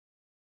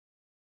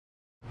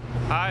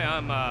Hi,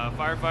 I'm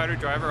firefighter,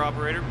 driver,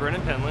 operator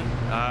Brennan Penland.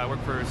 I work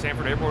for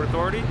Sanford Airport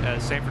Authority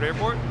at Sanford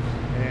Airport,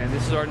 and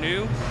this is our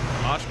new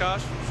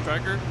Oshkosh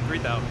Striker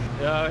 3000.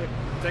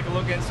 Take a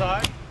look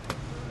inside.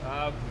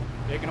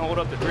 It can hold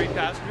up to 3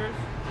 passengers,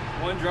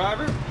 1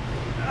 driver, 2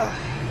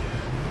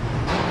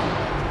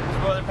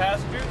 other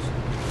passengers.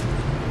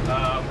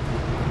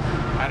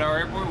 At our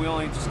airport, we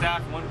only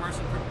staff 1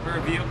 person per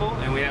vehicle,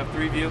 and we have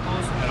 3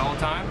 vehicles at all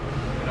time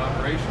in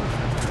operation.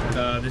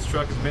 This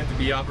truck is meant to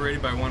be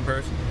operated by 1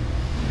 person.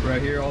 Right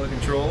here, all the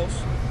controls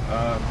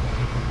are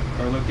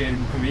located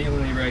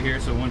conveniently right here,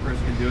 so 1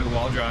 person can do it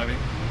while driving.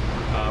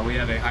 We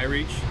have a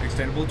high-reach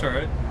extendable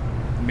turret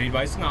made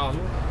by Snozzle.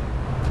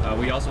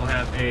 We also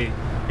have a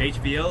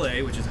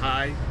HVLA, which is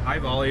high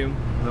volume,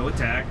 low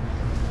attack,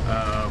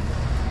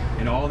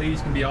 and all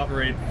these can be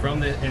operated from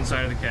the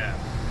inside of the cab.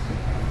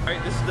 All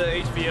right, this is the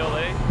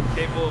HVLA,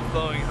 capable of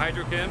flowing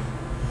hydrochem,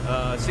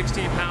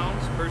 16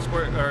 pounds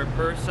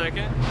per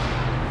second.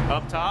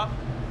 Up top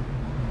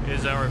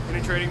is our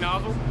penetrating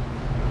nozzle,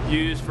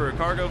 used for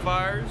cargo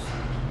fires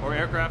or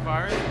aircraft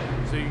fires,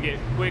 so you can get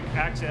quick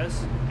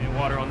access and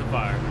water on the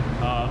fire.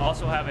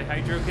 Also have a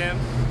hydrochem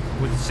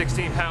with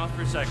 16 pounds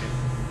per second.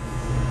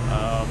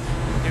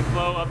 Can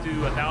flow up to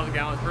 1,000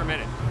 gallons per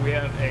minute. We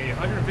have a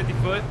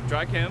 150-foot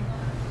dry chem.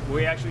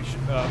 We actually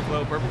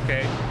flow Purple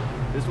K.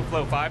 This will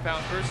flow 5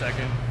 pounds per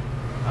second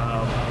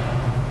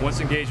once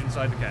engaged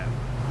inside the cab.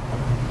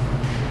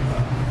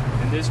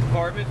 In this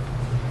compartment,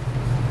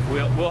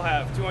 we'll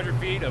have 200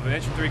 feet of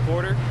 1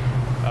 3/4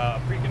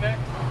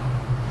 pre-connect.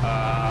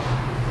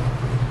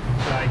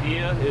 The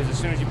idea is as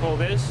soon as you pull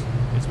this,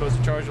 it's supposed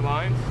to charge the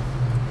line,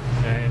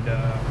 and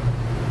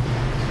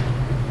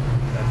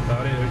that's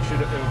about it.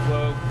 It'll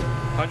flow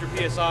 100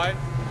 psi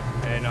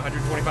and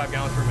 125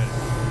 gallons per minute.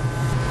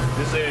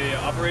 This is a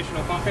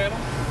operational pump panel.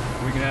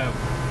 We can have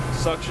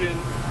suction,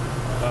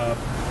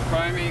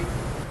 priming,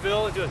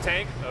 fill into a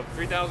tank of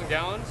 3,000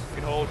 gallons. It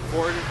can hold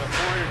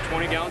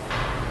 420 gallons.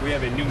 We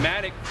have a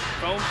pneumatic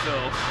foam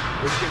fill,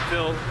 which can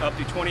fill up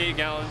to 28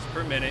 gallons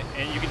per minute,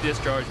 and you can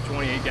discharge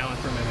 28 gallons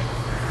per minute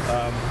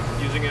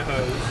using a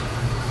hose.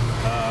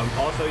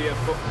 Also, you have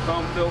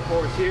foam fill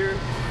ports here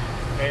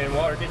and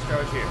water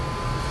discharge here.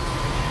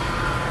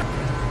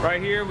 Right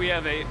here, we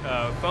have a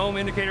foam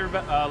indicator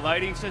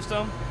lighting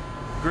system.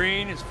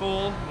 Green is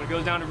full. When it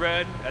goes down to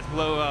red, that's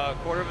below a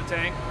 1/4 of a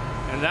tank.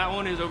 And that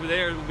one is over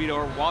there, will be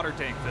our water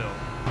tank fill.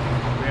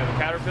 We have a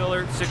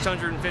Caterpillar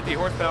 650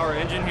 horsepower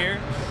engine here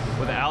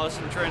with an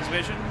Allison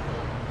transmission.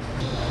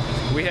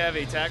 We have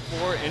a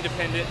TAC4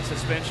 independent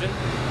suspension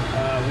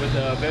with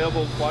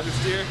available quadra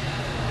steer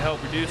to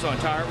help reduce on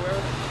tire wear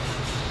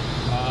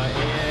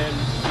and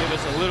give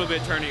us a little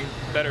bit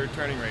better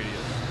turning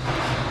radius.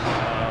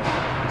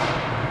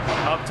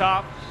 Up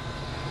top,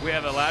 we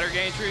have a ladder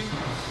gantry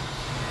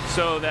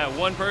so that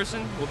 1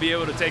 person will be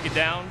able to take it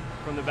down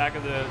from the back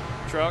of the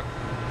truck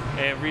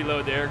and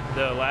reload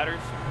the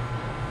ladders.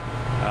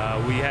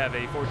 We have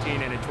a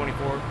 14 and a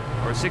 24,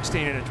 or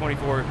 16 and a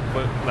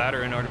 24-foot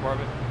ladder in our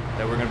department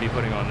that we're going to be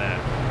putting on that.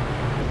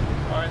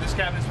 All right, this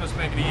cabinet is supposed to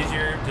make it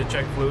easier to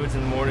check fluids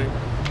in the morning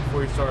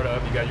before you start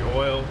up. You got your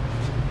oil,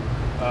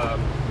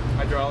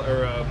 hydraulic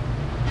or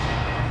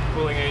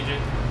cooling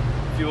agent,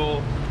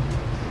 fuel,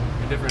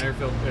 and different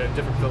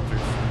different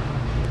filters.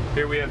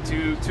 Here we have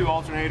two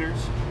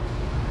alternators,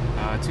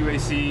 2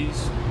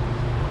 ACs,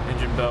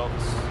 engine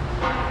belts.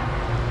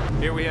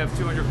 Here we have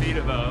 200 feet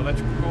of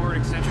electrical cord,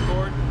 extension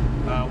cord.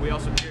 We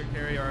also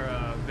carry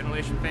our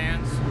ventilation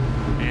fans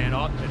and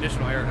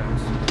additional air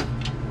hose.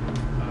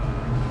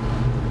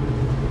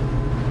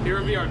 Here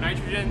will be our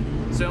nitrogen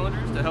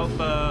cylinders to help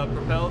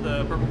propel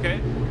the Purple K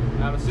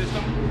out of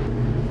system.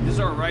 This is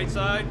our right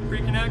side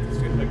pre-connect.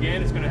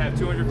 Again, it's going to have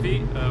 200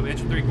 feet of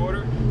 1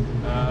 3/4,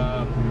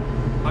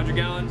 100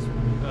 gallons,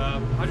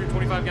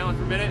 125 gallons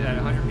per minute at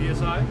 100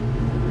 psi.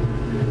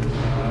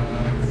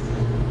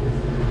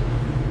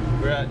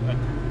 We're at a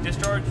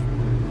discharge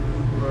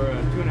for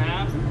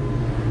 2.5,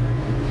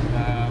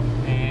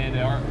 and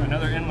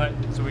another inlet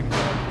so we can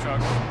fill up the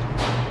truck,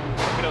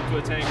 hook it up to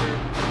a tanker,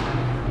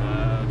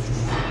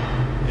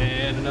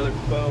 and another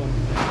foam.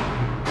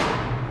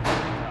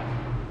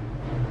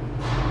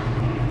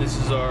 This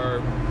is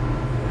our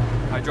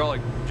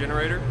hydraulic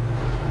generator.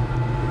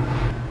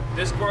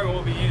 This compartment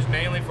will be used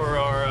mainly for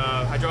our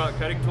hydraulic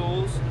cutting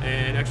tools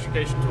and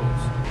extrication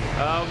tools.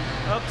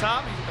 Up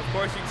top, of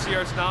course, you can see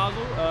our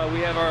Snozzle.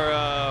 We have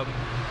our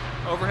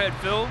overhead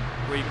fill,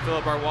 where you can fill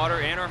up our water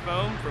and our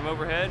foam from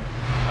overhead.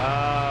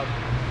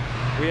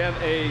 We have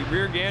a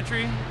rear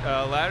gantry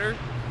ladder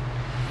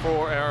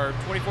for our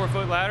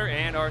 24-foot ladder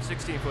and our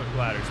 16-foot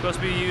ladder. It's supposed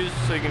to be used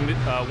so you can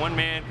 1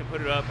 man can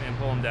put it up and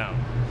pull them down.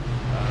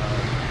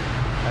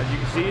 As you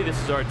can see, this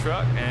is our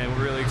truck, and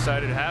we're really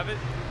excited to have it.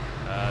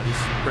 This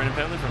is Brennan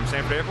Penland from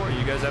Sanford Airport.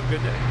 You guys have a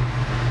good day.